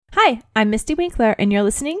Hi, I'm Misty Winkler, and you're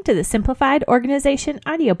listening to the Simplified Organization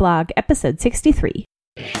audio blog, episode 63.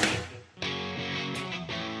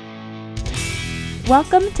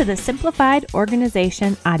 Welcome to the Simplified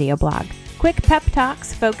Organization audio blog. Quick pep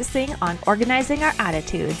talks focusing on organizing our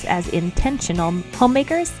attitudes as intentional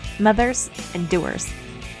homemakers, mothers, and doers.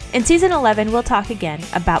 In season 11, we'll talk again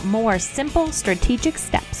about more simple strategic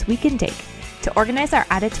steps we can take to organize our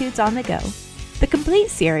attitudes on the go. The complete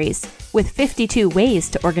series, with 52 ways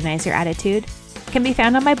to organize your attitude, can be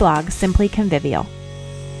found on my blog, Simply Convivial.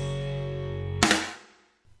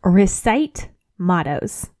 Recite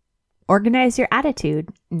mottos. Organize your attitude,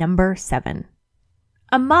 number 7.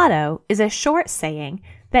 A motto is a short saying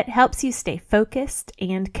that helps you stay focused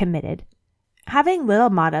and committed. Having little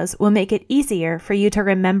mottos will make it easier for you to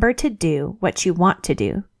remember to do what you want to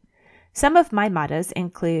do. Some of my mottos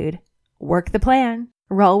include work the plan,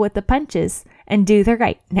 roll with the punches, and do the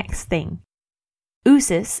right next thing.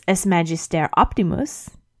 Usus est magister optimus.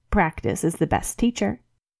 Practice is the best teacher.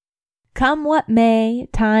 Come what may,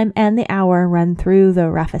 time and the hour run through the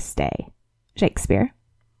roughest day. Shakespeare.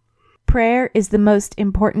 Prayer is the most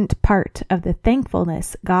important part of the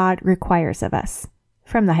thankfulness God requires of us.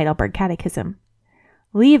 From the Heidelberg Catechism.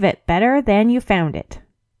 Leave it better than you found it.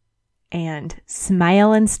 And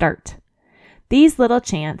smile and start. These little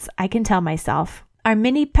chants I can tell myself are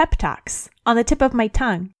mini pep talks on the tip of my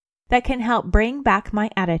tongue that can help bring back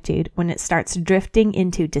my attitude when it starts drifting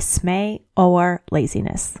into dismay or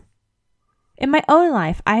laziness. In my own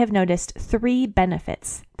life, I have noticed 3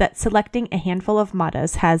 benefits that selecting a handful of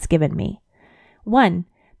mottos has given me. 1,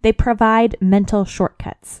 they provide mental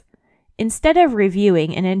shortcuts. Instead of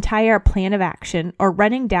reviewing an entire plan of action or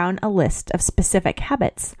running down a list of specific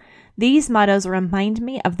habits, these mottos remind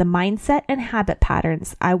me of the mindset and habit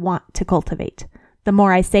patterns I want to cultivate. The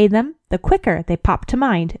more I say them, the quicker they pop to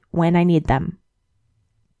mind when I need them.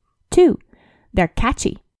 2, they're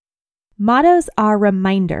catchy. Mottos are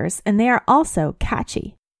reminders, and they are also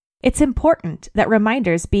catchy. It's important that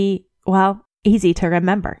reminders be, easy to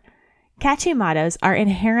remember. Catchy mottos are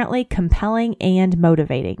inherently compelling and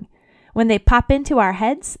motivating. When they pop into our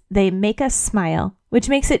heads, they make us smile, which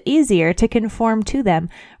makes it easier to conform to them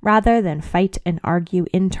rather than fight and argue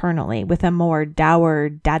internally with a more dour,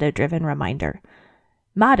 data-driven reminder.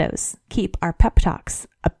 Mottos keep our pep talks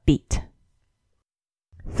upbeat.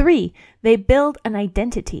 3, they build an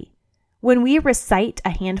identity. When we recite a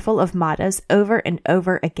handful of mottos over and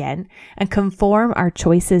over again and conform our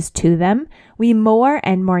choices to them, we more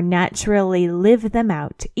and more naturally live them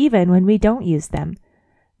out, even when we don't use them.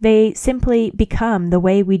 They simply become the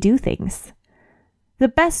way we do things. The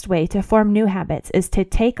best way to form new habits is to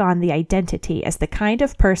take on the identity as the kind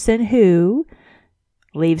of person who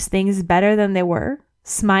leaves things better than they were,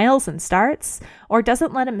 smiles and starts, or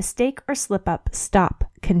doesn't let a mistake or slip up stop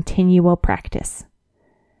continual practice.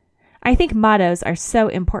 I think mottos are so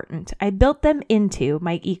important. I built them into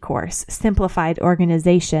my e-course, Simplified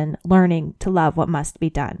Organization, Learning to Love What Must Be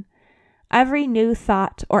Done. Every new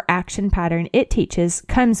thought or action pattern it teaches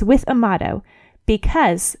comes with a motto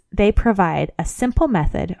because they provide a simple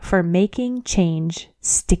method for making change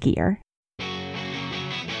stickier.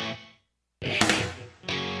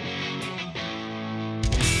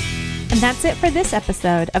 And that's it for this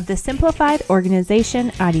episode of the Simplified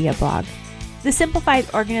Organization audio blog. The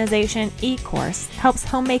Simplified Organization e-course helps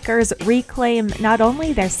homemakers reclaim not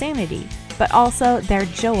only their sanity, but also their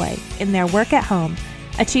joy in their work at home,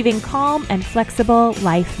 achieving calm and flexible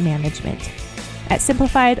life management. At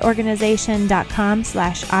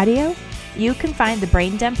simplifiedorganization.com/audio, you can find the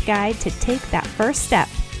brain dump guide to take that first step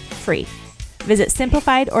free. Visit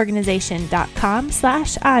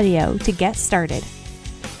simplifiedorganization.com/audio to get started.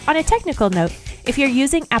 On a technical note, if you're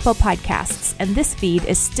using Apple Podcasts and this feed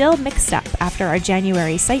is still mixed up after our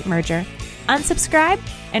January site merger, unsubscribe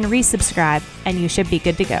and resubscribe, and you should be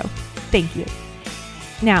good to go. Thank you.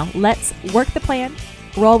 Now, let's work the plan,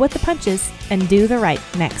 roll with the punches, and do the right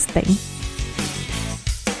next thing.